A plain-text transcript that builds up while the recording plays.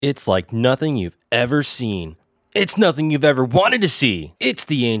It's like nothing you've ever seen. It's nothing you've ever wanted to see. It's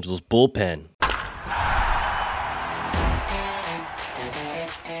the Angels Bullpen.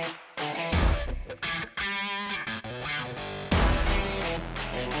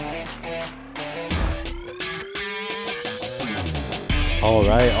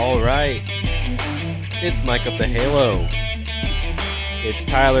 All right. It's Mike of the Halo. It's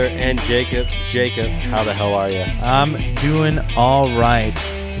Tyler and Jacob. Jacob, how the hell are you? I'm doing all right.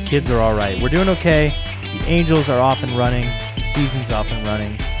 The kids are all right. We're doing okay. The Angels are off and running. The season's off and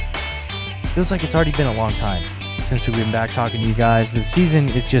running. Feels like it's already been a long time since we've been back talking to you guys. The season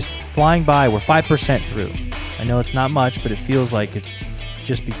is just flying by. We're 5% through. I know it's not much, but it feels like it's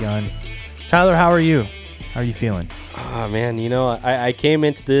just begun. Tyler, how are you? How are you feeling? Oh, man, I came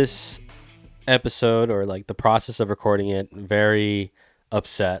into this episode, or like the process of recording it, very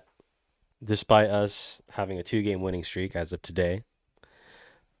upset, despite us having a 2-game winning streak as of today.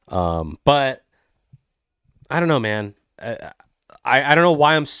 But I don't know, man. I don't know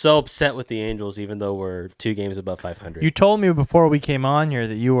why I'm so upset with the Angels, even though we're 2 games above 500. You told me before we came on here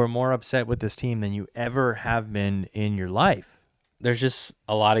that you were more upset with this team than you ever have been in your life. There's just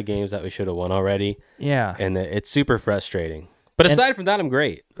a lot of games that we should have won already. Yeah. And it's super frustrating. But aside from that, I'm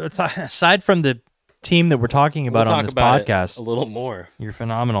great. Aside from the team that we're talking about on this podcast, a little more. You're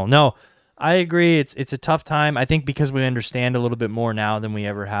phenomenal. No, I agree. It's a tough time. I think because we understand a little bit more now than we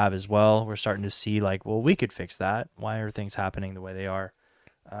ever have as well. We're starting to see like, well, we could fix that. Why are things happening the way they are?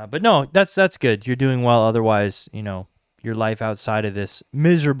 But no, that's good. You're doing well. Otherwise, your life outside of this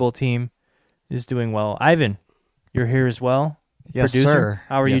miserable team is doing well. Ivan, you're here as well. Yes, Producer. sir.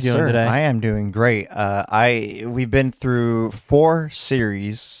 How are you doing today? I am doing great. We've been through 4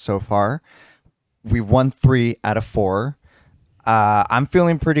 series so far. We've won 3 out of 4. I'm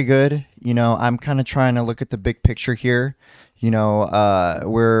feeling pretty good. I'm kind of trying to look at the big picture here.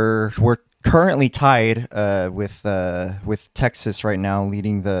 We're currently tied with Texas right now,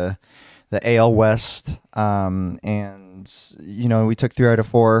 leading the AL West. And we took 3 out of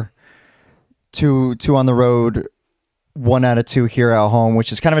 4, 2 on the road. 1 out of 2 here at home,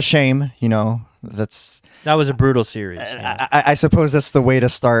 which is kind of a shame. That was a brutal series. I suppose that's the way to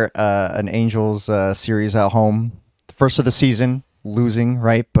start an Angels series at home. The first of the season, losing,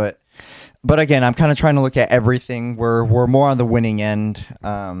 right? But again, I'm kind of trying to look at everything. We're more on the winning end.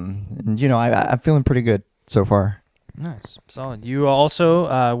 I'm feeling pretty good so far. Nice. Solid. You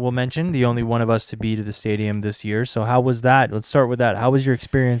also will mention the only one of us to be to the stadium this year. So how was that? Let's start with that. How was your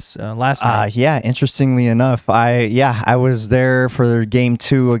experience last night? Interestingly enough, I was there for game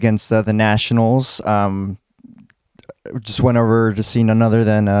 2 against the Nationals. Just went over to see none other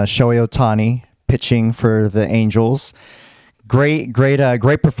than Shohei Ohtani pitching for the Angels. Great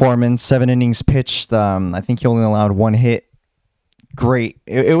performance. 7 innings pitched. I think he only allowed 1 hit. Great.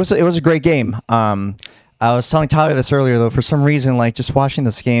 It was a great game. I was telling Tyler this earlier, though. For some reason, just watching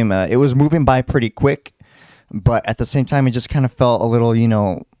this game, it was moving by pretty quick, but at the same time, it just kind of felt a little,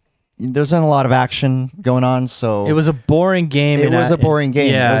 there's not a lot of action going on. So it was a boring game. It was a boring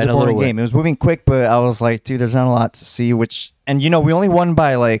game. Yeah, it was a boring game. It was moving quick, but I was like, dude, there's not a lot to see. And we only won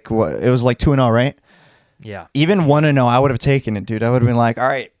by it was 2-0, right? Yeah. Even 1-0, I would have taken it, dude. I would have been like, all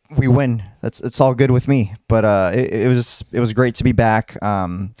right, we win. It's all good with me. But it was great to be back.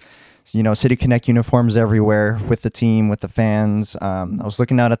 City Connect uniforms everywhere with the team, with the fans. I was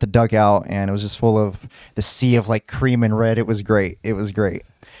looking out at the dugout, and it was just full of the sea of cream and red. It was great. They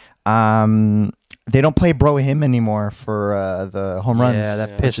don't play Bro Him anymore for the home runs. Yeah,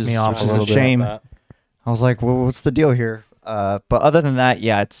 that pissed me off a little bit. Shame. I was like, well, what's the deal here? But other than that,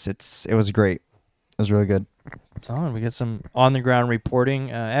 yeah, it was great. It was really good. Solid. We get some on-the-ground reporting.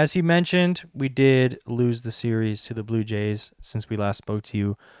 As he mentioned, we did lose the series to the Blue Jays since we last spoke to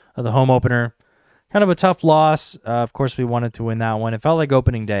you. The home opener, kind of a tough loss. Of course, we wanted to win that one. It felt like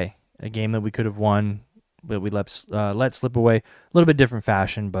opening day, a game that we could have won, but we let slip away. A little bit different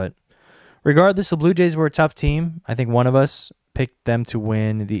fashion, but regardless, the Blue Jays were a tough team. I think one of us picked them to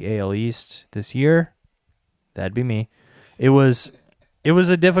win the AL East this year. That'd be me. It was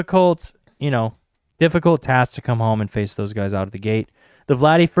a difficult task to come home and face those guys out of the gate. The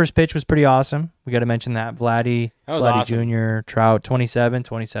Vladdy first pitch was pretty awesome. We got to mention that. Vladdy awesome. Jr., Trout, 27.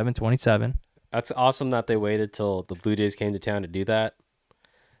 That's awesome that they waited till the Blue Jays came to town to do that.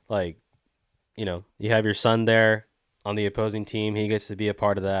 You have your son there on the opposing team. He gets to be a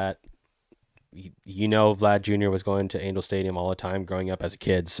part of that. Vlad Jr. was going to Angel Stadium all the time growing up as a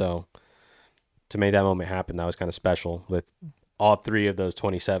kid. So to make that moment happen, that was kind of special with all 3 of those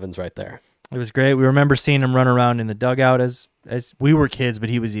 27s right there. It was great. We remember seeing him run around in the dugout as we were kids, but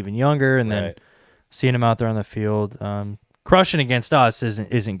he was even younger. And then seeing him out there on the field, crushing against us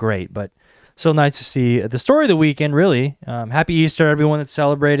isn't great, but so nice to see. The story of the weekend, really. Happy Easter, everyone that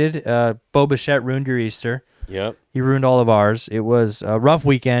celebrated. Bo Bichette ruined your Easter. Yep. He ruined all of ours. It was a rough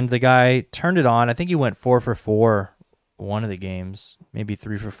weekend. The guy turned it on. I think he went 4 for 4 one of the games, maybe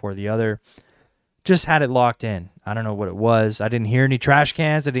 3 for 4 the other. Just had it locked in. I don't know what it was. I didn't hear any trash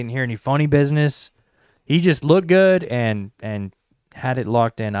cans. I didn't hear any phony business. He just looked good and had it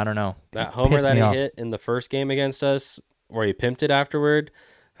locked in. I don't know. That It homer pissed that me he off. hit in the first game against us, where he pimped it afterward,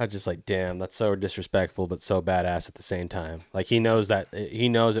 I was just like, damn, that's so disrespectful, but so badass at the same time. Like he knows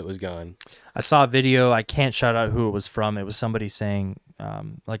it was gone. I saw a video. I can't shout out who it was from. It was somebody saying,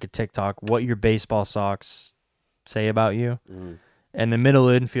 like a TikTok, what your baseball socks say about you. Mm. And the middle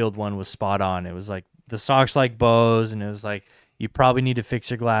infield one was spot on. It was like the socks like bows, and it was like you probably need to fix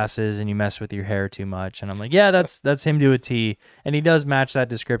your glasses and you mess with your hair too much. And I'm like, yeah, that's him to a T. And he does match that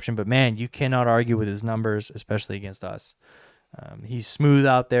description. But man, you cannot argue with his numbers, especially against us. He's smooth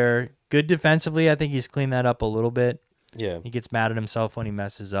out there, good defensively. I think he's cleaned that up a little bit. Yeah. He gets mad at himself when he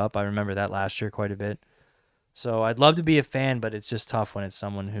messes up. I remember that last year quite a bit. So I'd love to be a fan, but it's just tough when it's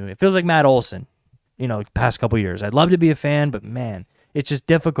someone who it feels like Matt Olson, past couple years. I'd love to be a fan, but man, it's just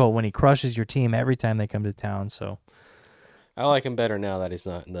difficult when he crushes your team every time they come to town. So I like him better now that he's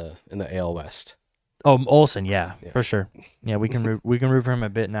not in the AL West. Olson, yeah, for sure. Yeah, we can root for him a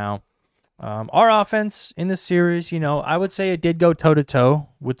bit now. Our offense in this series, I would say it did go toe to toe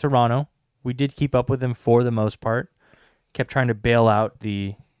with Toronto. We did keep up with them for the most part. Kept trying to bail out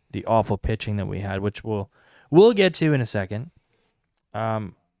the awful pitching that we had, which we'll get to in a second.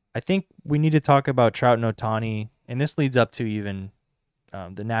 I think we need to talk about Trout and Ohtani, and this leads up to even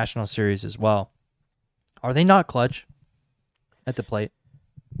the National Series as well. Are they not clutch at the plate?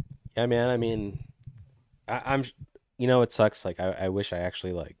 Yeah, man. I mean, I'm. It sucks. Like I wish I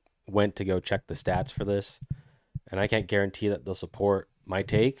actually went to go check the stats for this, and I can't guarantee that they'll support my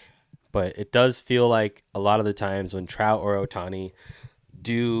take, but it does feel like a lot of the times when Trout or Ohtani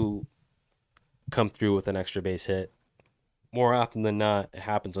do come through with an extra base hit, more often than not, it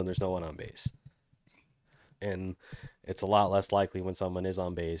happens when there's no one on base. And it's a lot less likely when someone is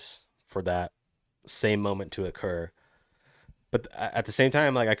on base for that same moment to occur. But at the same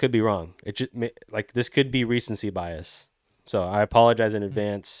time, I could be wrong. It just this could be recency bias. So I apologize in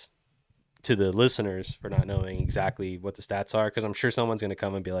advance to the listeners for not knowing exactly what the stats are, because I'm sure someone's going to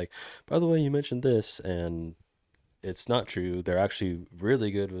come and be like, by the way, you mentioned this, and it's not true. They're actually really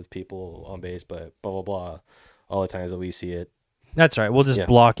good with people on base, but blah, blah, blah. All the times that we see it. That's right. We'll just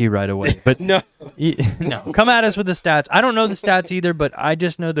block you right away. But No. no, come at us with the stats. I don't know the stats either, but I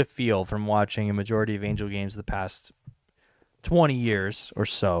just know the feel from watching a majority of Angel games the past 20 years or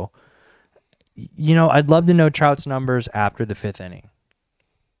so. I'd love to know Trout's numbers after the 5th inning.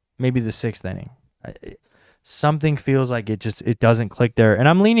 Maybe the 6th inning. Something feels like it doesn't click there. And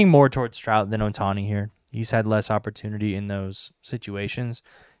I'm leaning more towards Trout than Ohtani here. He's had less opportunity in those situations.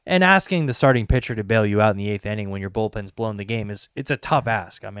 And asking the starting pitcher to bail you out in the 8th inning when your bullpen's blown the game it's a tough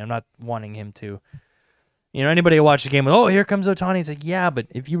ask. I mean, I'm not wanting him to. Anybody who watch the game with, oh, here comes Ohtani. It's like, yeah, but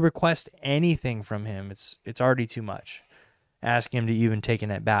if you request anything from him, it's already too much. Asking him to even take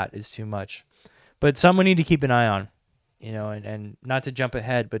an at bat is too much. But something we need to keep an eye on. And not to jump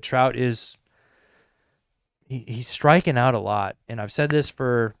ahead, but Trout is he's striking out a lot. And I've said this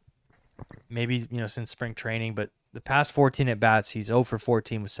for maybe, since spring training, but the past 14 at bats, he's 0 for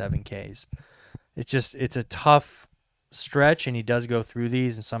 14 with 7 Ks. It's a tough stretch, and he does go through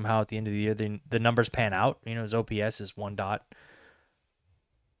these, and somehow at the end of the year, the numbers pan out. His OPS is 1 dot.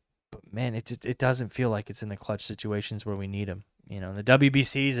 But man, it doesn't feel like it's in the clutch situations where we need him. The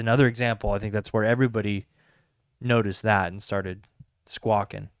WBC is another example. I think that's where everybody noticed that and started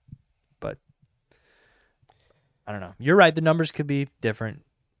squawking. But I don't know. You're right. The numbers could be different.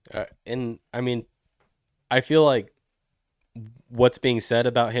 And I mean, I feel like what's being said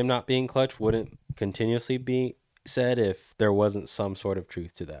about him not being clutch wouldn't continuously be said if there wasn't some sort of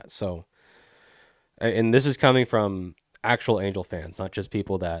truth to that. So, and this is coming from actual Angel fans, not just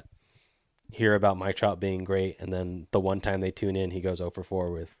people that hear about Mike Trout being great, and then the one time they tune in, he goes 0 for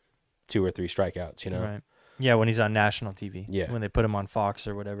 4 with 2 or 3 strikeouts, Right. Yeah, when he's on national TV. Yeah. When they put him on Fox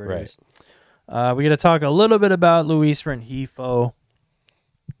or whatever it Right. is. We got to talk a little bit about Luis Rengifo.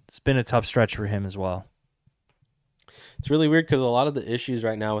 It's been a tough stretch for him as well. It's really weird because a lot of the issues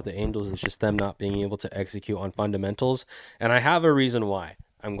right now with the Angels is just them not being able to execute on fundamentals. And I have a reason why.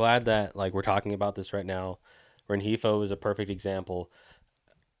 I'm glad that we're talking about this right now. Rengifo is a perfect example.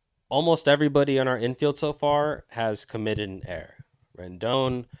 Almost everybody on our infield so far has committed an error.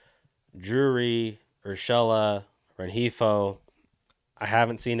 Rendon, Drury, Urshela, Rengifo. I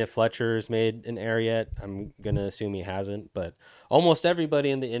haven't seen if Fletcher's made an error yet. I'm going to assume he hasn't, but almost everybody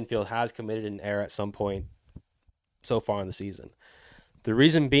in the infield has committed an error at some point so far in the season. The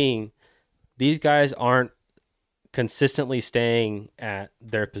reason being, these guys aren't consistently staying at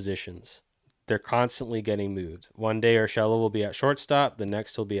their positions. They're constantly getting moved. One day Urshela will be at shortstop, the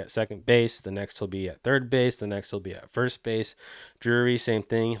next he'll be at second base, the next he'll be at third base, the next he'll be at first base. Drury, same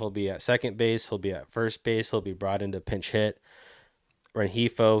thing. He'll be at second base, he'll be at first base, he'll be brought into pinch hit.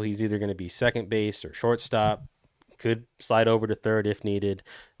 Rengifo, he's either going to be second base or shortstop. Could slide over to third if needed.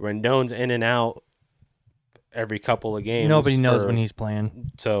 Rendon's in and out every couple of games. Nobody knows when he's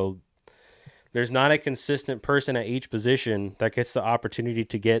playing. So there's not a consistent person at each position that gets the opportunity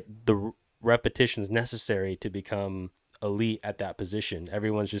to get the repetitions necessary to become elite at that position.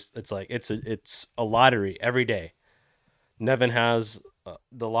 Everyone's just, it's like it's a lottery every day. Nevin has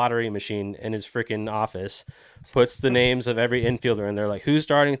the lottery machine in his freaking office, puts the names of every infielder in there, like, who's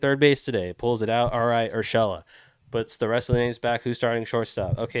starting third base today? Pulls it out. All right, Urshela. Puts the rest of the names back. Who's starting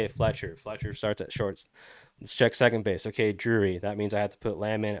shortstop? Okay, Fletcher. Fletcher starts at shorts. Let's check second base. Okay, Drury. That means I have to put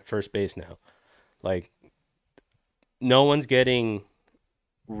Landman at first base now. Like, no one's getting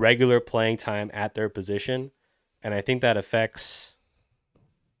regular playing time at their position, and I think that affects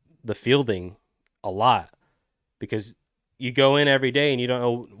the fielding a lot because you go in every day and you don't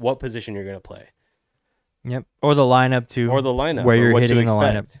know what position you're going to play. Yep. Or the lineup too. Or the lineup. Where or you're what hitting to the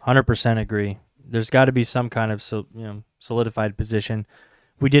lineup. expect. 100% agree. There's got to be some kind of solidified position.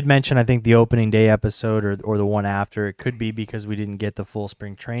 We did mention, I think, the opening day episode or the one after. It could be because we didn't get the full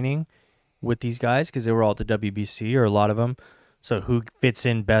spring training with these guys because they were all at the WBC, or a lot of them. So who fits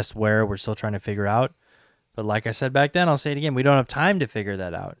in best where, we're still trying to figure out. But like I said back then, I'll say it again, we don't have time to figure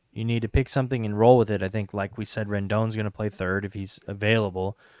that out. You need to pick something and roll with it. I think, like we said, Rendon's going to play third if he's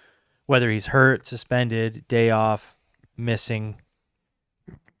available. Whether he's hurt, suspended, day off, missing,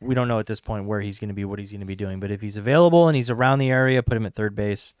 we don't know at this point where he's going to be, what he's going to be doing. But if he's available and he's around the area, put him at third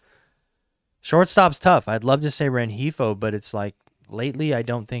base. Shortstop's tough. I'd love to say Rengifo, but it's like, lately, I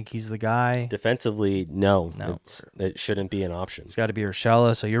don't think he's the guy. Defensively, no. It shouldn't be an option. It's got to be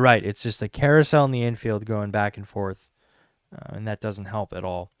Urshela. So you're right. It's just a carousel in the infield going back and forth, and that doesn't help at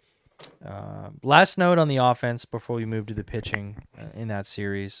all. Last note on the offense before we move to the pitching in that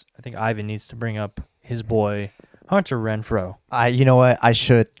series. I think Ivan needs to bring up his boy, Hunter Renfroe. You know what? I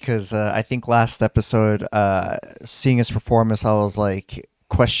should, because I think last episode, seeing his performance, I was like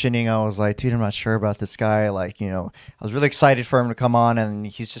questioning. I was like, dude, I'm not sure about this guy. Like, I was really excited for him to come on, and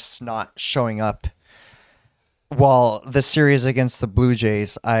he's just not showing up. Well, the series against the Blue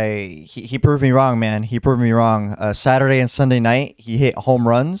Jays, he proved me wrong, man. He proved me wrong. Saturday and Sunday night, he hit home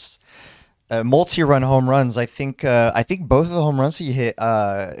runs, multi-run home runs. I think both of the home runs he hit,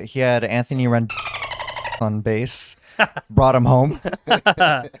 he had Anthony on base, brought him home.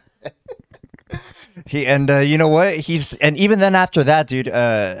 You know what? And even then after that, dude,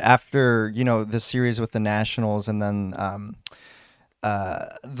 after, the series with the Nationals, and then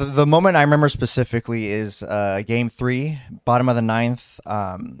the moment I remember specifically is game 3, bottom of the 9th.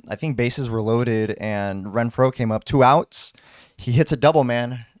 I think bases were loaded and Renfroe came up, 2 outs. He hits a double,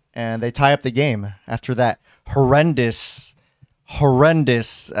 man, and they tie up the game after that horrendous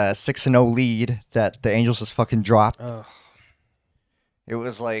 6-0 lead that the Angels just fucking dropped. Ugh. It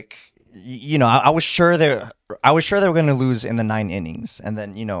was like, I was sure they were going to lose in the 9 innings, and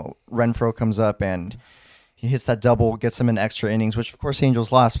then Renfroe comes up and he hits that double, gets him in extra innings, which of course the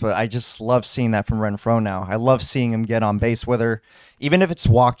Angels lost. But I just love seeing that from Renfroe now. I love seeing him get on base, even if it's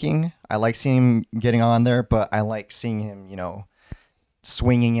walking. I like seeing him getting on there, but I like seeing him,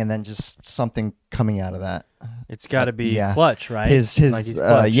 swinging and then just something coming out of that. It's got to be clutch, right? His let me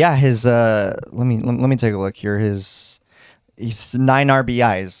take a look here. He's 9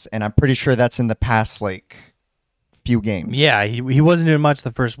 RBIs, and I'm pretty sure that's in the past few games. Yeah, he wasn't doing much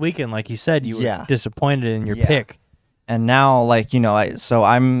the first weekend, like you said. You were disappointed in your pick, and now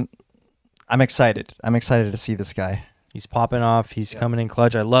I'm excited. I'm excited to see this guy. He's popping off. He's coming in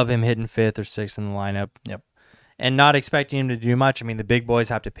clutch. I love him hitting 5th or 6th in the lineup. Yep, and not expecting him to do much. I mean, the big boys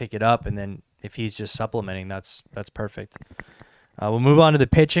have to pick it up, and then if he's just supplementing, that's perfect. We'll move on to the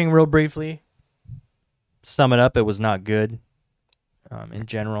pitching real briefly. Sum it up, it was not good. In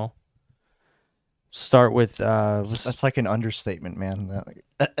general, start with that's like an understatement, man.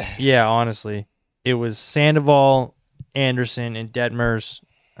 Yeah, honestly, it was Sandoval, Anderson, and Detmers.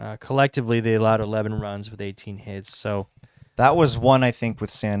 Collectively, they allowed 11 runs with 18 hits. So that was one, I think, with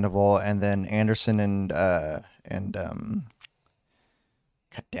Sandoval, and then Anderson and God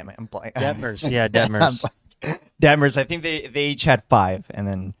damn it, I'm blank. Detmers, yeah, Detmers. Detmers. I think they each had 5, and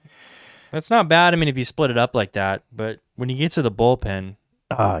then that's not bad. I mean, if you split it up like that, but when you get to the bullpen,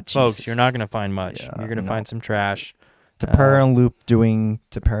 folks, Jesus. you're not going to find much. Yeah, You're going to find some trash. Tapera and Loop doing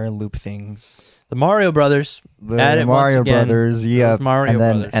Tapera and Loop things. The Mario Brothers. The At it Mario once again. Brothers, yeah. Those Mario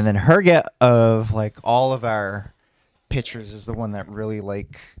Brothers. And then Herget of like all of our pitchers is the one that really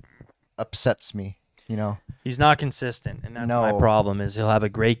like upsets me. You know, He's not consistent, and that's No. my problem. Is he'll have a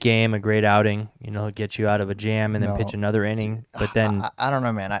great game, a great outing. You know, he'll get you out of a jam and then No. pitch another inning. But then I don't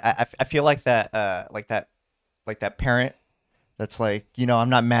know, man. I feel like that parent that's like, you know, I'm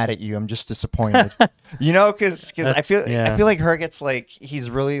not mad at you. I'm just disappointed. You know, because I feel like Herget's like he's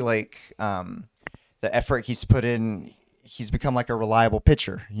really like the effort he's put in. He's become like a reliable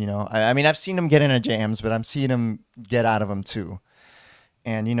pitcher. You know, I mean, I've seen him get into jams, but I'm seeing him get out of them too.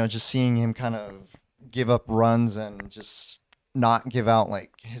 And you know, just seeing him kind of give up runs and just not give out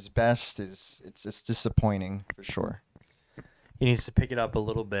like his best it's disappointing for sure. he needs to pick it up a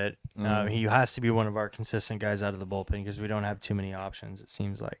little bit. He has to be one of our consistent guys out of the bullpen because we don't have too many options, it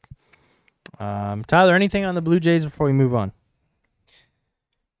seems like. Tyler, anything on the Blue Jays before we move on?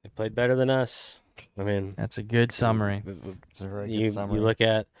 They played better than us. I mean, That's a good summary. It's a very you good summary. look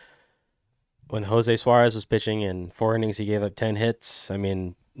at when Jose Suarez was pitching in 4 innings, he gave up 10 hits. I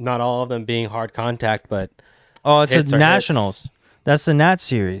mean, not all of them being hard contact, but Oh, it's hits the are Nationals. That's the Nats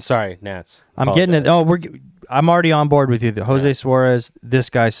series. sorry, Nats. I'm getting it. Apologize. Oh, I'm already on board with you. Jose Suarez, this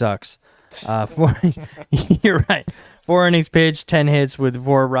guy sucks. You're right. 4 innings pitched, 10 hits with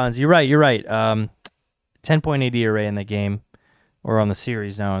 4 runs. You're right. 10.8 ERA in the game, or on the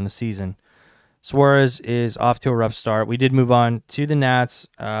series now in the season. Suarez is off to a rough start. We did move on to the Nats.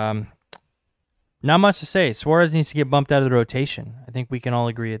 Not much to say. Suarez needs to get bumped out of the rotation. I think we can all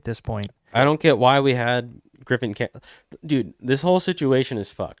agree at this point. I don't get why we had Griffin. Dude, this whole situation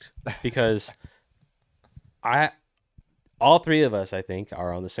is fucked because all 3 of us, I think,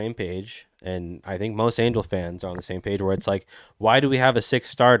 are on the same page, and I think most Angel fans are on the same page. Where it's like, why do we have a 6th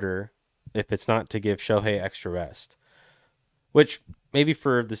starter if it's not to give Shohei extra rest? Which maybe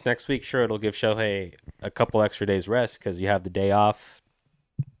for this next week, sure, it'll give Shohei a couple extra days rest because you have the day off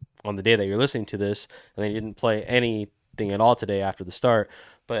on the day that you're listening to this, and they didn't play anything at all today after the start.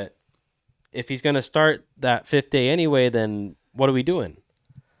 But if he's going to start that 5th day anyway, then what are we doing?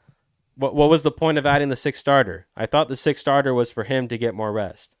 What was the point of adding the 6th starter? I thought the 6th starter was for him to get more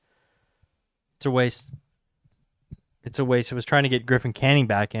rest. It's a waste. It's a waste. It was trying to get Griffin Canning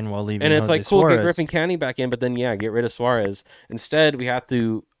back in while leaving. And it's Jose like, cool, Suarez. get Griffin Canning back in, but then, get rid of Suarez. Instead, we have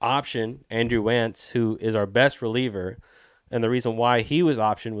to option Andrew Wentz, who is our best reliever. And the reason why he was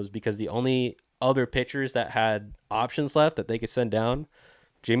optioned was because the only other pitchers that had options left that they could send down,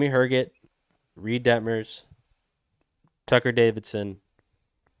 Jimmy Herget, Reed Detmers, Tucker Davidson,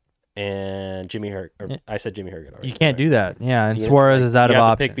 and Jimmy Herget. I said Jimmy Herget already. You can't do that. Yeah, and You- Suarez is out you of have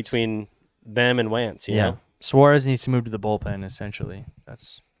options. to pick between them and Wentz, you know? Suarez needs to move to the bullpen, essentially.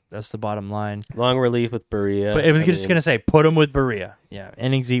 That's the bottom line. Long relief with Berea. But I was just going to say, put him with Berea. Yeah,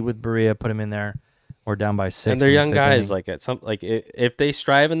 innings eat with Berea, put him in there. Or down by 6. and they're in the young 5th guys. inning.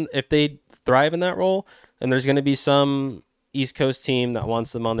 If they thrive in that role, and there's going to be some East Coast team that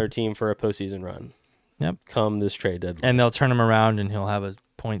wants them on their team for a postseason run. Yep. Come this trade deadline. And they'll turn him around, and he'll have a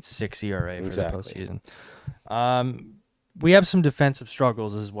 .6 ERA for Exactly. the postseason. We have some defensive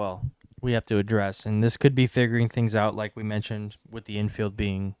struggles as well we have to address, and this could be figuring things out, like we mentioned, with the infield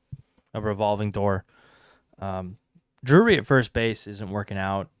being a revolving door. Drury at first base isn't working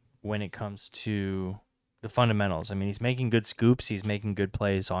out when it comes to the fundamentals. I mean, he's making good scoops. He's making good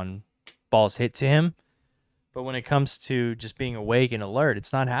plays on balls hit to him. But when it comes to just being awake and alert,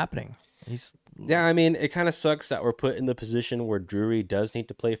 it's not happening. Yeah, I mean, it kind of sucks that we're put in the position where Drury does need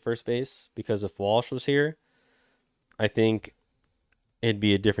to play first base, because if Walsh was here, I think it'd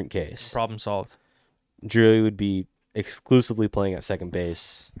be a different case. Problem solved. Drury would be exclusively playing at second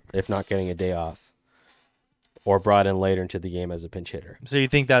base, if not getting a day off, or brought in later into the game as a pinch hitter. So you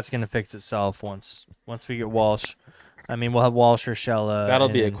think that's going to fix itself once we get Walsh? I mean, we'll have Walsh or Shella. That'll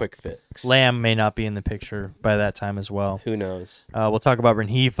and be a then quick fix. Lamb may not be in the picture by that time as well. Who knows? We'll talk about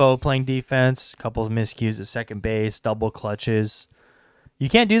Rengifo playing defense, a couple of miscues at second base, double clutches. You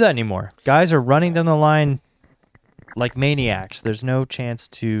can't do that anymore. Guys are running down the line like maniacs. There's no chance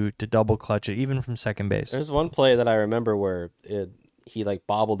to double clutch it, even from second base. There's one play that I remember where he like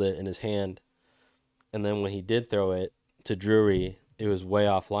bobbled it in his hand, and then when he did throw it to Drury, it was way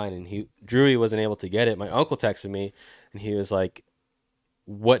offline, and Drury wasn't able to get it. My uncle texted me, and he was like,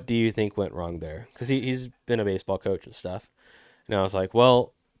 "What do you think went wrong there?" Because he's been a baseball coach and stuff. And I was like,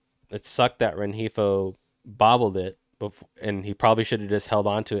 "Well, it sucked that Rengifo bobbled it, and he probably should have just held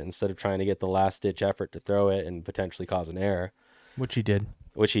on to it instead of trying to get the last ditch effort to throw it and potentially cause an error." Which he did.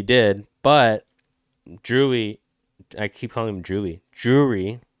 Which he did, but Drury I keep calling him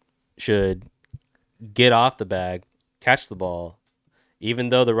Drury should get off the bag, catch the ball, even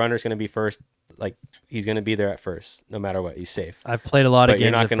though the runner's going to be first. Like he's going to be there at first, no matter what. He's safe. I've played a lot of But you're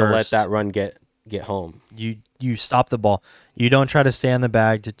games not at going to let first. that run get home. You stop the ball. You don't try to stay on the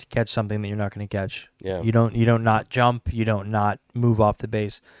bag to catch something that you're not going to catch. Yeah. You don't not jump. You don't not move off the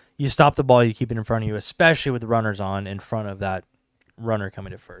base. You stop the ball. You keep it in front of you, especially with the runners on in front of that runner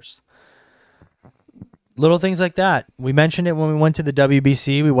coming to first. Little things like that. We mentioned it when we went to the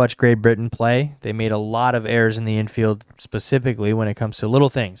WBC. We watched Great Britain play. They made a lot of errors in the infield, specifically when it comes to little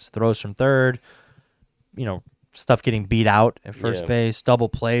things. Throws from third, stuff getting beat out at first base, double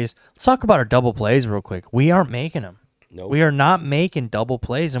plays. Let's talk about our double plays real quick. We aren't making them. Nope. We are not making double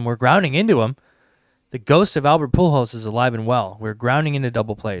plays, and we're grounding into them. The ghost of Albert Pujols is alive and well. We're grounding into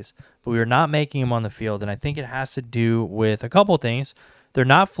double plays, but we are not making them on the field, and I think it has to do with a couple of things. They're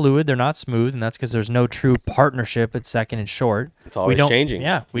not fluid, they're not smooth, and that's because there's no true partnership at second and short. It's always changing.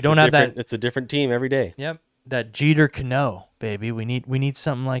 Yeah, we don't have that. It's a different team every day. Yep, that Jeter Cano, baby. We need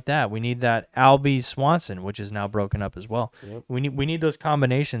something like that. We need that Albie Swanson, which is now broken up as well. Yep. We need those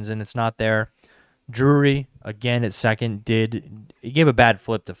combinations, and it's not there. Drury again at second he gave a bad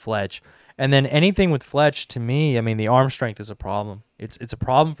flip to Fletch, and then anything with Fletch to me, I mean the arm strength is a problem. It's a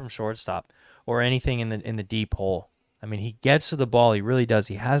problem from shortstop or anything in the deep hole. I mean, he gets to the ball. He really does.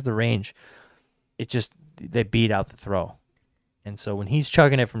 He has the range. It just, they beat out the throw. And so when he's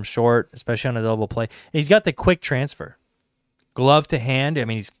chugging it from short, especially on a double play, and he's got the quick transfer. Glove to hand. I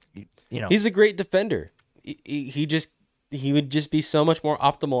mean, He's a great defender. He would just be so much more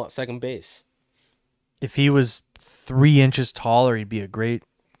optimal at second base. If he was 3 inches taller, he'd be a great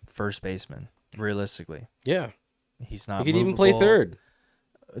first baseman, realistically. Yeah. He's not He could even play third.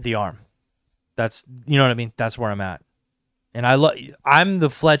 The arm. That's, you know what I mean? That's where I'm at. And I'm the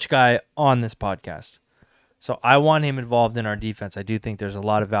Fletch guy on this podcast. So I want him involved in our defense. I do think there's a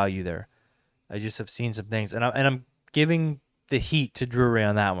lot of value there. I just have seen some things. And I'm giving the heat to Drury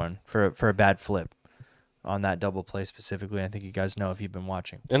on that one for a bad flip on that double play specifically. I think you guys know if you've been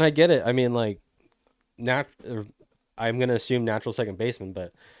watching. And I get it. I mean, like, I'm going to assume natural second baseman,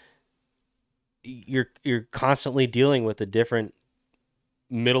 but you're constantly dealing with a different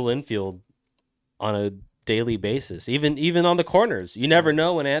middle infield on a daily basis, even on the corners. You never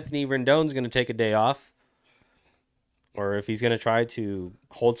know when Anthony Rendon's going to take a day off, or if he's going to try to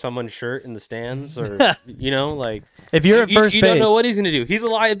hold someone's shirt in the stands, or like if you're at first you base, don't know what he's going to do. He's a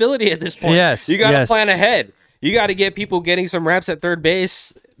liability at this point. Yes, you got to plan ahead. You got to get people getting some reps at third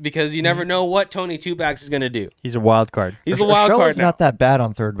base because you never know what Tony Two-Backs is going to do. He's a wild card. He's a wild card now. Not that bad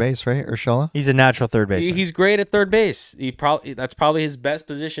on third base, right? Urshela? He's a natural third baseman. He's great at third base. That's probably his best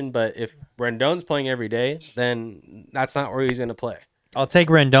position. But if Rendon's playing every day, then that's not where he's going to play. I'll take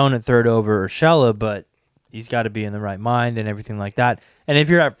Rendon at third over Urshela, but he's got to be in the right mind and everything like that. And if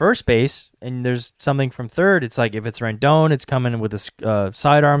you're at first base and there's something from third, it's like if it's Rendon, it's coming with a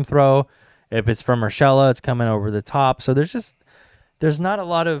sidearm throw. If it's from Urshela, it's coming over the top. So there's not a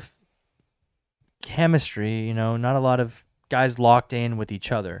lot of chemistry, not a lot of guys locked in with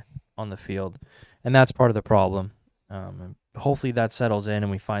each other on the field. And that's part of the problem. Hopefully that settles in and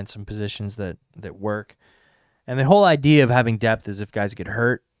we find some positions that work. And the whole idea of having depth is if guys get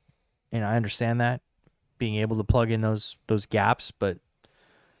hurt, and I understand that, being able to plug in those gaps, but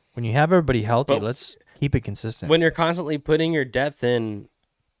when you have everybody healthy, let's keep it consistent. When you're constantly putting your depth in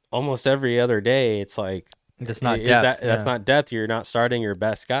almost every other day, it's like that's not depth. That's not depth. You're not starting your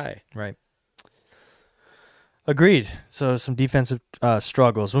best guy. Right. Agreed. So some defensive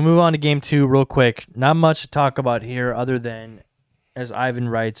struggles. We'll move on to game 2 real quick. Not much to talk about here other than, as Ivan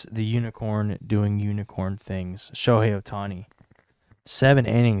writes, the unicorn doing unicorn things. Shohei Ohtani. 7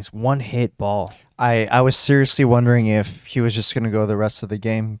 innings, 1 hit ball. I was seriously wondering if he was just going to go the rest of the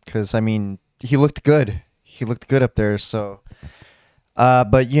game because, I mean, he looked good. He looked good up there, so...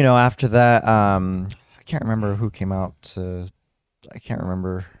 but after that, I can't remember who came out. I can't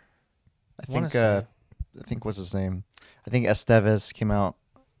remember. I think what's his name? I think Estevez came out.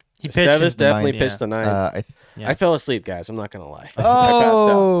 Estevez definitely pitched the 9th. I fell asleep, guys. I'm not gonna lie.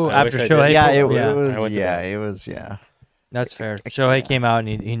 Oh, I passed out. after Shohei, it was. That's fair. Shohei came out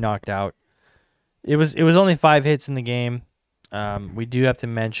and he knocked out. It was only 5 hits in the game. We do have to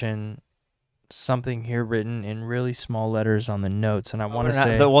mention something here written in really small letters on the notes, and I want to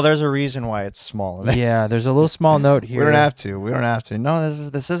say, well, there's a reason why it's small. Yeah, there's a little small note here. We don't have to. No,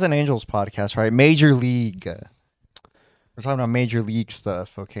 this is an Angels podcast, right? Major League. We're talking about Major League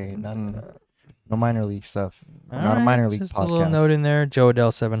stuff, okay? No minor league stuff. Not a minor league just podcast. A little note in there. Joe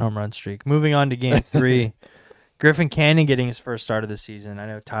Adell 7 home run streak. Moving on to game 3. Griffin Canning getting his first start of the season. I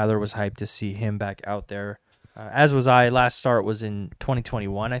know Tyler was hyped to see him back out there As was I. Last start was in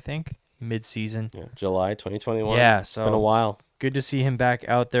 2021, I think, mid-season. Yeah, July 2021. Yeah, It's been a while. Good to see him back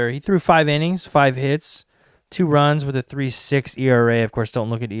out there. He threw 5 innings, 5 hits, 2 runs with a 3.6 ERA. Of course, don't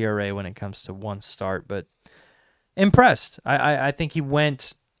look at ERA when it comes to one start, but impressed. I think he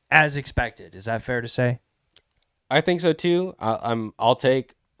went as expected. Is that fair to say? I think so too. I'll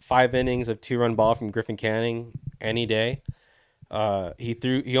take 5 innings of 2-run ball from Griffin Canning any day.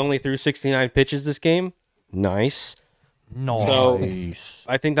 He only threw 69 pitches this game. Nice. Nice. So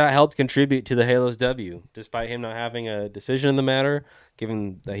I think that helped contribute to the Halos W, despite him not having a decision in the matter,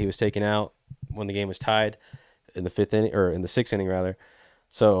 given that he was taken out when the game was tied in the 5th inning, or in the 6th inning rather.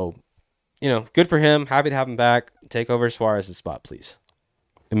 So, good for him. Happy to have him back. Take over Suarez's spot, please.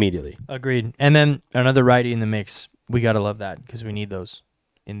 Immediately. Agreed. And then another righty in the mix. We got to love that because we need those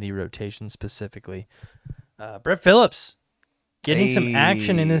in the rotation specifically. Brett Phillips getting some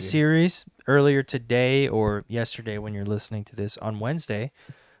action in this series earlier today or yesterday when you're listening to this on Wednesday.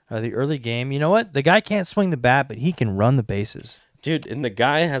 The early game. You know what? The guy can't swing the bat, but he can run the bases. Dude, and the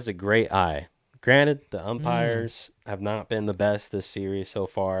guy has a great eye. Granted, the umpires have not been the best this series so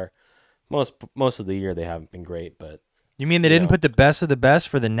far. Most of the year they haven't been great, but you mean they didn't put the best of the best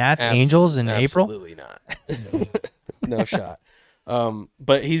for the Nats Angels in April? Absolutely not. No shot.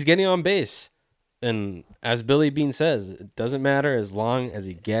 But he's getting on base. And as Billy Bean says, it doesn't matter as long as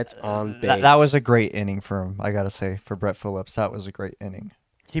he gets on base. That was a great inning for him, I got to say, for Brett Phillips. That was a great inning.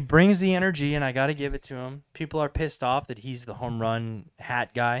 He brings the energy, and I got to give it to him. People are pissed off that he's the home run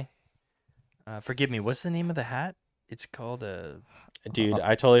hat guy. Forgive me, what's the name of the hat? It's called a... Dude,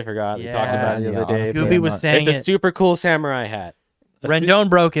 I totally forgot. We Yeah. talked about it the other day. Scooby was saying It's a super cool samurai hat. Rendon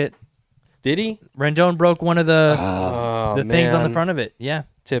broke it. Did he? Rendon broke one of the things on the man. front of it. Yeah.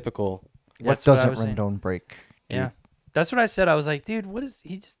 Typical. What That's what I doesn't was saying. Rendon break? Yeah. That's what I said. I was like, dude, what is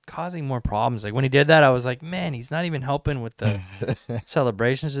he just causing more problems? Like when he did that, I was like, man, he's not even helping with the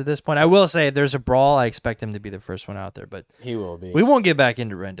celebrations at this point. I will say if there's a brawl, I expect him to be the first one out there, but He will be. we won't get back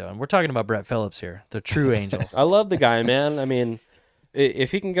into Rendon. We're talking about Brett Phillips here, the true angel. I love the guy, man. I mean,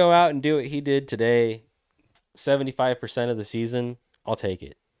 if he can go out and do what he did today, 75% of the season, I'll take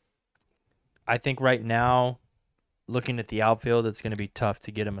it. I think right now, looking at the outfield, it's going to be tough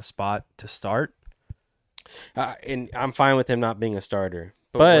to get him a spot to start. And I'm fine with him not being a starter.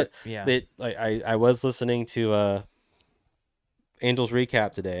 But what- yeah. I was listening to Angels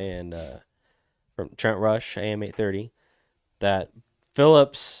recap today and from Trent Rush, AM 830, that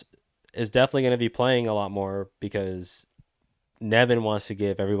Phillips is definitely going to be playing a lot more because Nevin wants to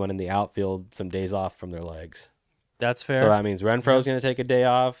give everyone in the outfield some days off from their legs. That's fair. So that means Renfro's going to take a day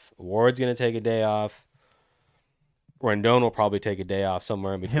off. Ward's going to take a day off. Rendon will probably take a day off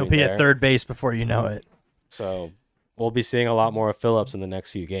somewhere in between. He'll be there. at third base before you know it. So we'll be seeing a lot more of Phillips in the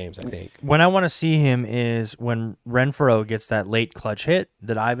next few games, I think. When I want to see him is when Renfroe gets that late clutch hit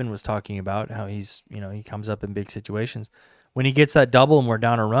that Ivan was talking about, how he's, he comes up in big situations. When he gets that double and we're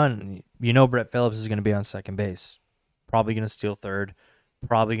down a run, Brett Phillips is going to be on second base. Probably going to steal third.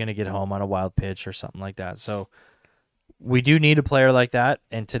 Probably going to get home on a wild pitch or something like that. So we do need a player like that,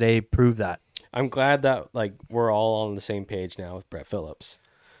 and today proved that. I'm glad that we're all on the same page now with Brett Phillips.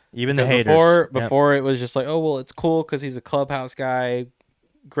 Even the haters. Before it was just like, oh, well, it's cool because he's a clubhouse guy,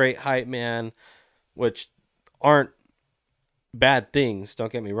 great hype man, which aren't bad things,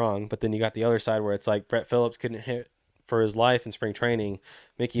 don't get me wrong. But then you got the other side where it's like Brett Phillips couldn't hit for his life in spring training.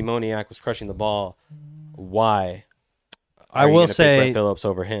 Mickey Moniak was crushing the ball. Why? I will pick say Brett Phillips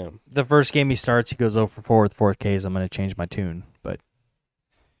over him. the first game he starts, he goes 0 for 4 with 4 Ks. I'm going to change my tune. But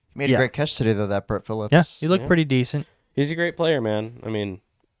He made a great catch today, though, that Brett Phillips. yeah, he looked pretty decent. He's a great player, man. I mean,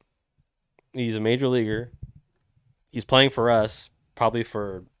 he's a major leaguer. He's playing for us, probably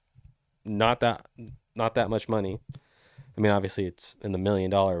for not that much money. I mean, obviously it's in the $1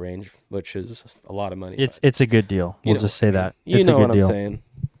 million range, which is a lot of money. It's a good deal. We'll just say that. You It's know a good what deal. I'm saying.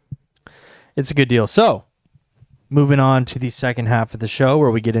 It's a good deal. So, moving on to the second half of the show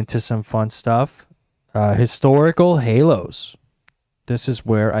where we get into some fun stuff. Historical Halos. This is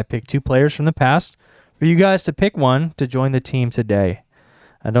where I pick 2 players from the past for you guys to pick one to join the team today.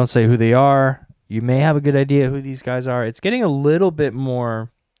 I don't say who they are. You may have a good idea who these guys are. It's getting a little bit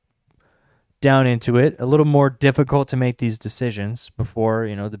more down into it, a little more difficult to make these decisions before,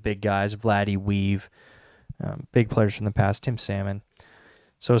 the big guys, Vladdy, Weave, big players from the past, Tim Salmon.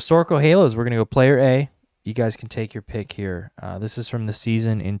 So Historical Halos, we're going to go player A. You guys can take your pick here. This is from the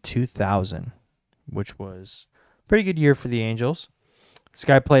season in 2000, which was a pretty good year for the Angels. This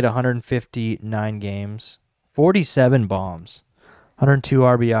guy played 159 games, 47 bombs, 102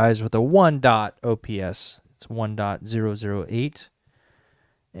 RBIs with a 1. OPS. It's 1.008.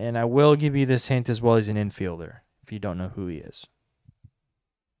 And I will give you this hint as well. He's an infielder, if you don't know who he is.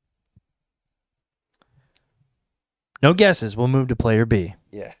 No guesses. We'll move to player B.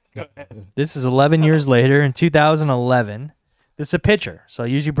 Yeah. Go ahead. This is 11 years later in 2011. This is a pitcher. So I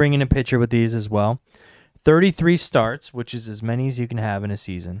usually bring in a pitcher with these as well. 33 starts, which is as many as you can have in a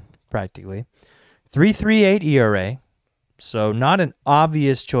season, practically. 3.38 ERA. So not an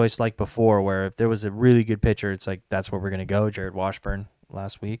obvious choice like before, where if there was a really good pitcher, it's like, that's where we're going to go. Jared Washburn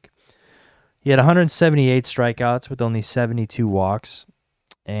last week. He had 178 strikeouts with only 72 walks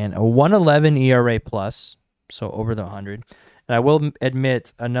and a 111 ERA plus, so over the 100. And I will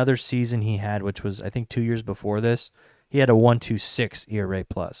admit, another season he had, which was I think 2 years before this, he had a 126 ERA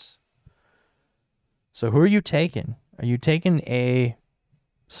plus. So who are you taking? Are you taking a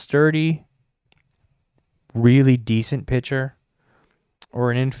sturdy, really decent pitcher,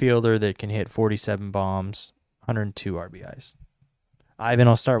 or an infielder that can hit 47 bombs, 102 RBIs? Ivan,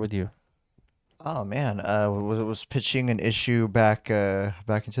 I'll start with you. Oh man, was pitching an issue back in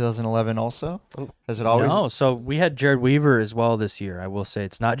 2011 also? Has it always? No, so we had Jared Weaver as well this year. I will say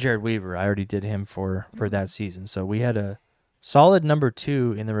it's not Jared Weaver. I already did him for that season. So we had a solid number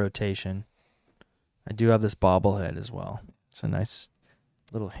 2 in the rotation. I do have this bobblehead as well. It's a nice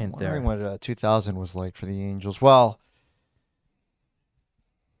little hint there. Wondering what 2000 was like for the Angels. Well,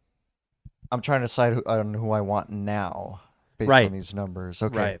 I'm trying to decide on who I want now based Right. on these numbers.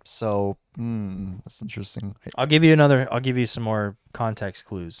 Okay, Right. so that's interesting. I'll give you some more context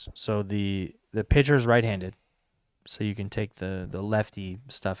clues. So the pitcher is right-handed, so you can take the lefty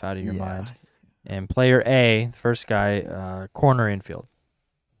stuff out of your mind. And player A, the first guy, corner infield.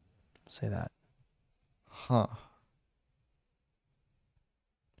 Say that. Huh.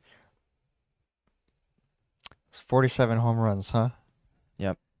 It's 47 home runs, huh?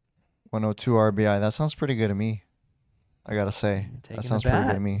 Yep. 102 RBI. That sounds pretty good to me. I gotta say, Taking that the sounds pretty good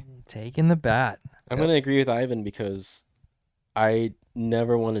bat. to me. Taking the bat. I'm going to agree with Ivan because I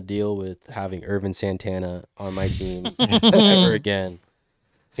never want to deal with having Irvin Santana on my team ever again.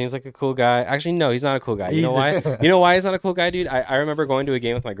 Seems like a cool guy. Actually, no, he's not a cool guy. You know why? You know why he's not a cool guy, dude? I remember going to a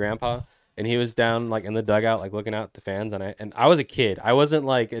game with my grandpa, and he was down like in the dugout, like looking out at the fans, and I was a kid. I wasn't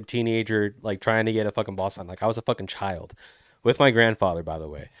like a teenager, like trying to get a fucking ball sign. Like I was a fucking child, with my grandfather, by the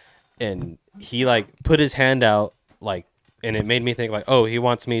way. And he like put his hand out, like, and it made me think like, oh, he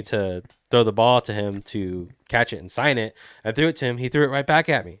wants me to throw the ball to him to catch it and sign it. I threw it to him. He threw it right back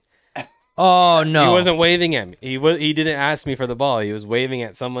at me. Oh, no. He wasn't waving at me. He didn't ask me for the ball. He was waving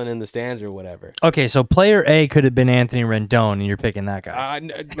at someone in the stands or whatever. Okay, so player A could have been Anthony Rendon, and you're picking that guy.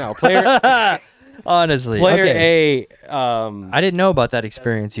 No, player Honestly. player okay. A. I didn't know about that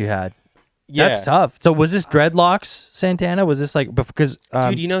experience you had. Yeah. That's tough. So was this dreadlocks, Santana? Was this like because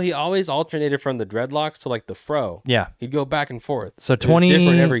Dude, you know he always alternated from the dreadlocks to like the fro. yeah. He'd go back and forth. So It was 20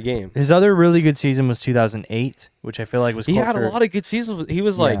 different every game. His other really good season was 2008, which I feel like was He had a closer- lot of good seasons. He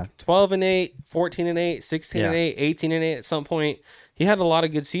was Yeah. like 12-8, 14-8, 16-8, Yeah. 18-8 at some point. He had a lot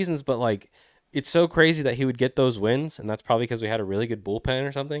of good seasons, but like it's so crazy that he would get those wins, and that's probably because we had a really good bullpen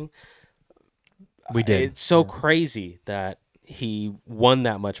or something. We did. It's so crazy that he won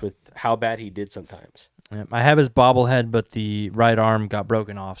that much with how bad he did sometimes. Yeah, I have his bobblehead, but the right arm got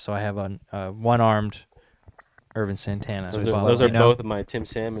broken off, so I have a one-armed Irvin Santana. Those as well. are you know. both of my Tim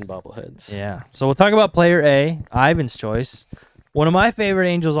Salmon bobbleheads. Yeah. So we'll talk about player A, Ivan's choice. One of my favorite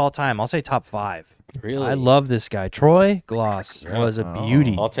Angels all time. I'll say top 5. Really? I love this guy. Troy Glass Yeah. was a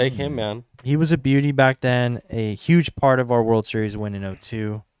beauty. I'll take him, man. He was a beauty back then, a huge part of our World Series win in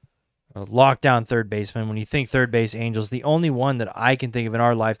 2002. A lockdown third baseman. When you think third base Angels, the only one that I can think of in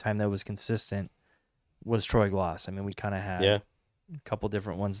our lifetime that was consistent was Troy Glass. I mean, we kind of had Yeah. a couple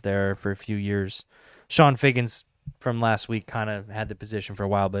different ones there for a few years. Sean Figgins from last week kind of had the position for a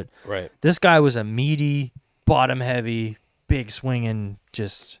while, but Right. this guy was a meaty, bottom-heavy, big swinging,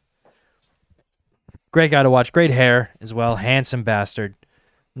 just great guy to watch. Great hair as well. Handsome bastard.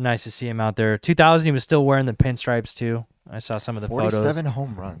 Nice to see him out there. 2000, he was still wearing the pinstripes too. I saw some of the 47 photos.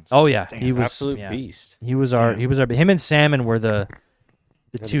 home runs. Oh yeah, Damn. he was Absolute yeah. beast. He was our. Him and Salmon were the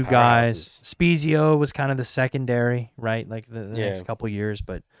the two guys. powerhouses. Spezio was kind of the secondary, right? Like the Yeah. next couple years,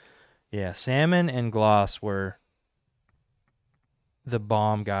 but yeah, Salmon and Gloss were the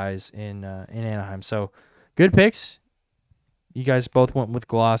bomb guys in Anaheim. So good picks. You guys both went with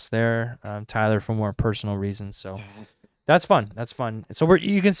Gloss there. Tyler for more personal reasons. So that's fun. That's fun. So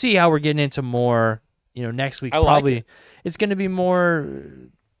you can see how we're getting into more. You know, next week I like probably it's going to be more.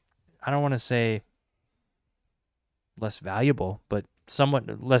 I don't want to say less valuable, but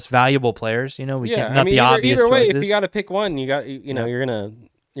somewhat less valuable players. You know, we can't not the obvious either way, choices. if you got to pick one, you got you know Yeah. you're gonna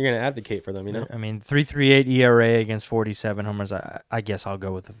you're gonna advocate for them. You know. I mean, 3.38 ERA against 47 homers. I guess I'll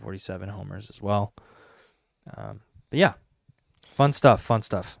go with the 47 homers as well. But yeah, fun stuff. Fun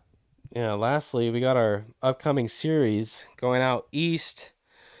stuff. Yeah. Lastly, we got our upcoming series going out east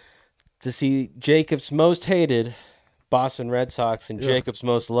to see Jacob's most hated Boston Red Sox and Jacob's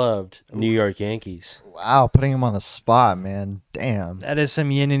most loved New York Yankees. Wow, putting him on the spot, man. Damn. That is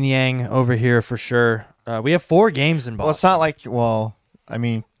some yin and yang over here for sure. We have 4 games in Boston. Well, it's not like, I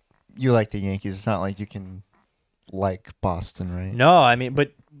mean, you like the Yankees. It's not like you can like Boston, right? No, I mean,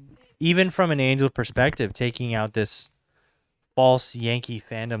 but even from an Angel perspective, taking out this false Yankee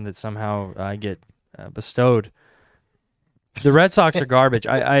fandom that somehow I get bestowed, the Red Sox are garbage.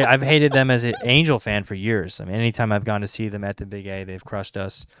 I've hated them as an Angel fan for years. I mean, anytime I've gone to see them at the Big A, they've crushed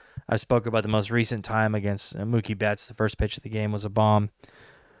us. I spoke about the most recent time against Mookie Betts. The first pitch of the game was a bomb.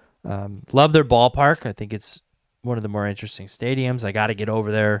 Love their ballpark. I think it's one of the more interesting stadiums. I got to get over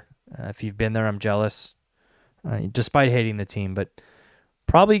there. If you've been there, I'm jealous, despite hating the team. But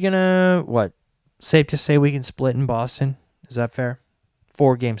probably going safe to say we can split in Boston. Is that fair?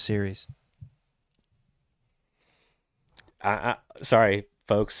 4-game series. Sorry,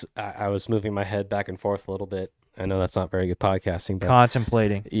 folks. I was moving my head back and forth a little bit. I know that's not very good podcasting, but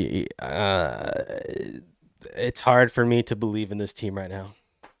Contemplating. It's hard for me to believe in this team right now.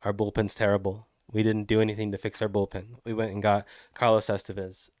 Our bullpen's terrible. We didn't do anything to fix our bullpen. We went and got Carlos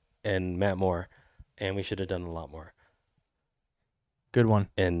Estevez and Matt Moore, and we should have done a lot more. Good one.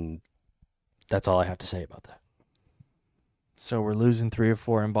 And that's all I have to say about that. So we're losing 3 or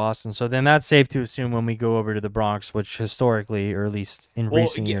 4 in Boston. So then that's safe to assume when we go over to the Bronx, which historically, or at least in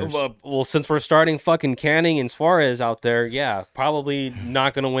recent years. Well, since we're starting fucking Canning and Suarez out there, yeah, probably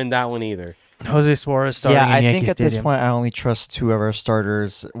not going to win that one either. Jose Suarez starting Yeah, I in Yankee think at Stadium. this point I only trust 2 of our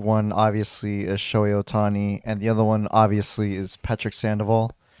starters. One obviously is Shohei Ohtani, and the other one obviously is Patrick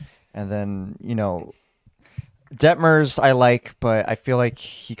Sandoval. And then, Detmers I like, but I feel like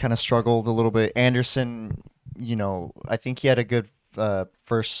he kind of struggled a little bit. Anderson, I think he had a good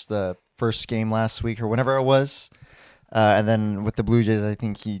first game last week or whenever it was. And then with the Blue Jays, I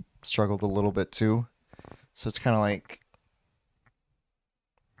think he struggled a little bit too. So it's kind of like,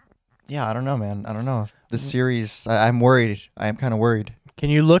 yeah, I don't know, man. I don't know. This series, I'm worried. I am kind of worried. Can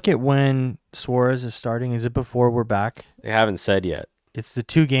you look at when Suarez is starting? Is it before we're back? They haven't said yet. It's the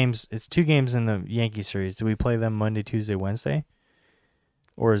 2 games. It's 2 games in the Yankee series. Do we play them Monday, Tuesday, Wednesday?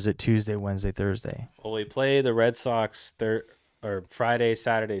 Or is it Tuesday, Wednesday, Thursday? Well, we play the Red Sox or Friday,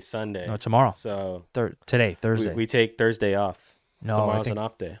 Saturday, Sunday. No, tomorrow. So Today, Thursday. we take Thursday off. No, Tomorrow's an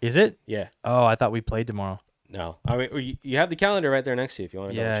off day. Is it? Yeah. Oh, I thought we played tomorrow. No. I mean, you have the calendar right there next to you if you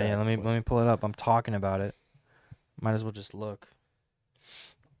want to double check. Yeah. Let me pull it up. I'm talking about it. Might as well just look.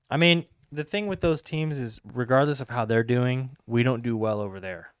 I mean, the thing with those teams is, regardless of how they're doing, we don't do well over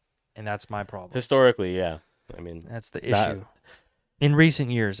there, and that's my problem. Historically, yeah. I mean, That's the issue. In recent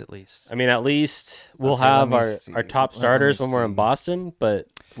years, at least. I mean, at least we'll Okay, have let me see. our top Let me starters when we're in see. Boston, but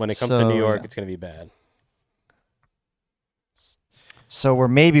when it comes to So, New York, yeah. it's going to be bad. So we're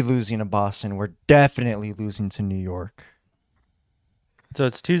maybe losing to Boston. We're definitely losing to New York. So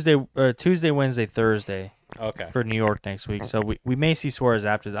it's Tuesday, Wednesday, Thursday Okay. for New York next week. So we may see Suarez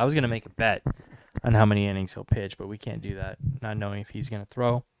after that. I was going to make a bet on how many innings he'll pitch, but we can't do that, not knowing if he's going to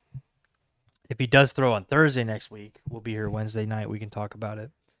throw. If he does throw on Thursday next week, we'll be here Wednesday night. We can talk about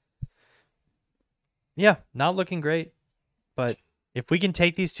it. Yeah, not looking great. But if we can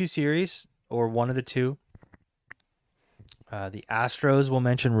take these 2 series, or one of the 2, the Astros, we'll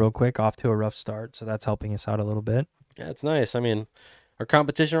mention real quick, off to a rough start. So that's helping us out a little bit. Yeah, it's nice. I mean, our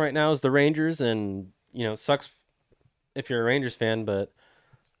competition right now is the Rangers, and, it sucks if you're a Rangers fan, but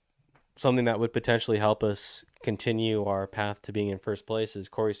something that would potentially help us continue our path to being in first place is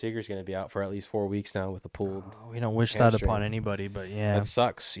Corey Seager's going to be out for at least 4 weeks now with a pulled. We don't wish that hamstring. upon anybody, but yeah. That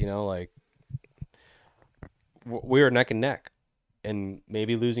sucks, we were neck and neck, and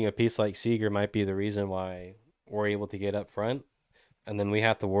maybe losing a piece like Seager might be the reason why we're able to get up front, and then we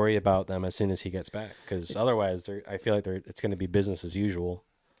have to worry about them as soon as he gets back, because otherwise I feel like it's going to be business as usual.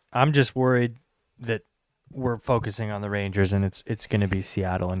 I'm just worried that we're focusing on the Rangers, and it's going to be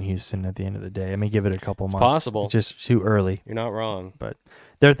Seattle and Houston at the end of the day. I mean, give it a couple months. Possible. It's just too early. You're not wrong. But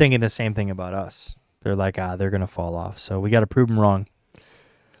they're thinking the same thing about us. They're like, they're going to fall off. So we got to prove them wrong.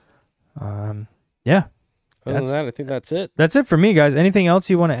 Yeah. Other than that, I think that's it. That's it for me, guys. Anything else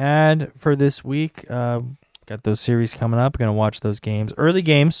you want to add for this week? Got those series coming up. Going to watch those games. Early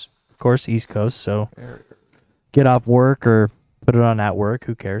games, of course, East Coast. So get off work or put it on at work.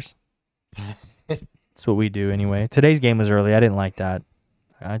 Who cares? That's what we do anyway. Today's game was early. I didn't like that.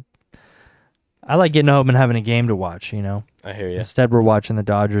 I like getting home and having a game to watch, you know. I hear you. Instead, we're watching the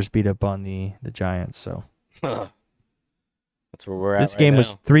Dodgers beat up on the Giants. So That's where we're at. this game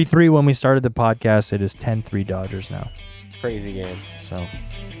was 3-3 when we started the podcast. It is 10-3 Dodgers now. Crazy game. So,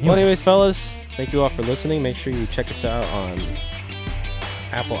 Well, anyways, fellas, thank you all for listening. Make sure you check us out on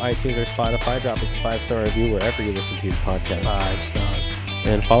Apple, iTunes, or Spotify. Drop us a 5-star review wherever you listen to your podcast. 5 stars.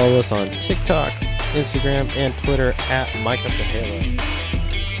 And follow us on TikTok, Instagram, and Twitter at Mike Up the Halo.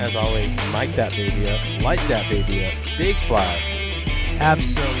 As always, mic that baby up, light that baby up, big fly.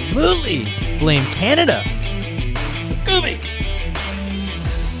 Absolutely. Blame Canada. Gooby!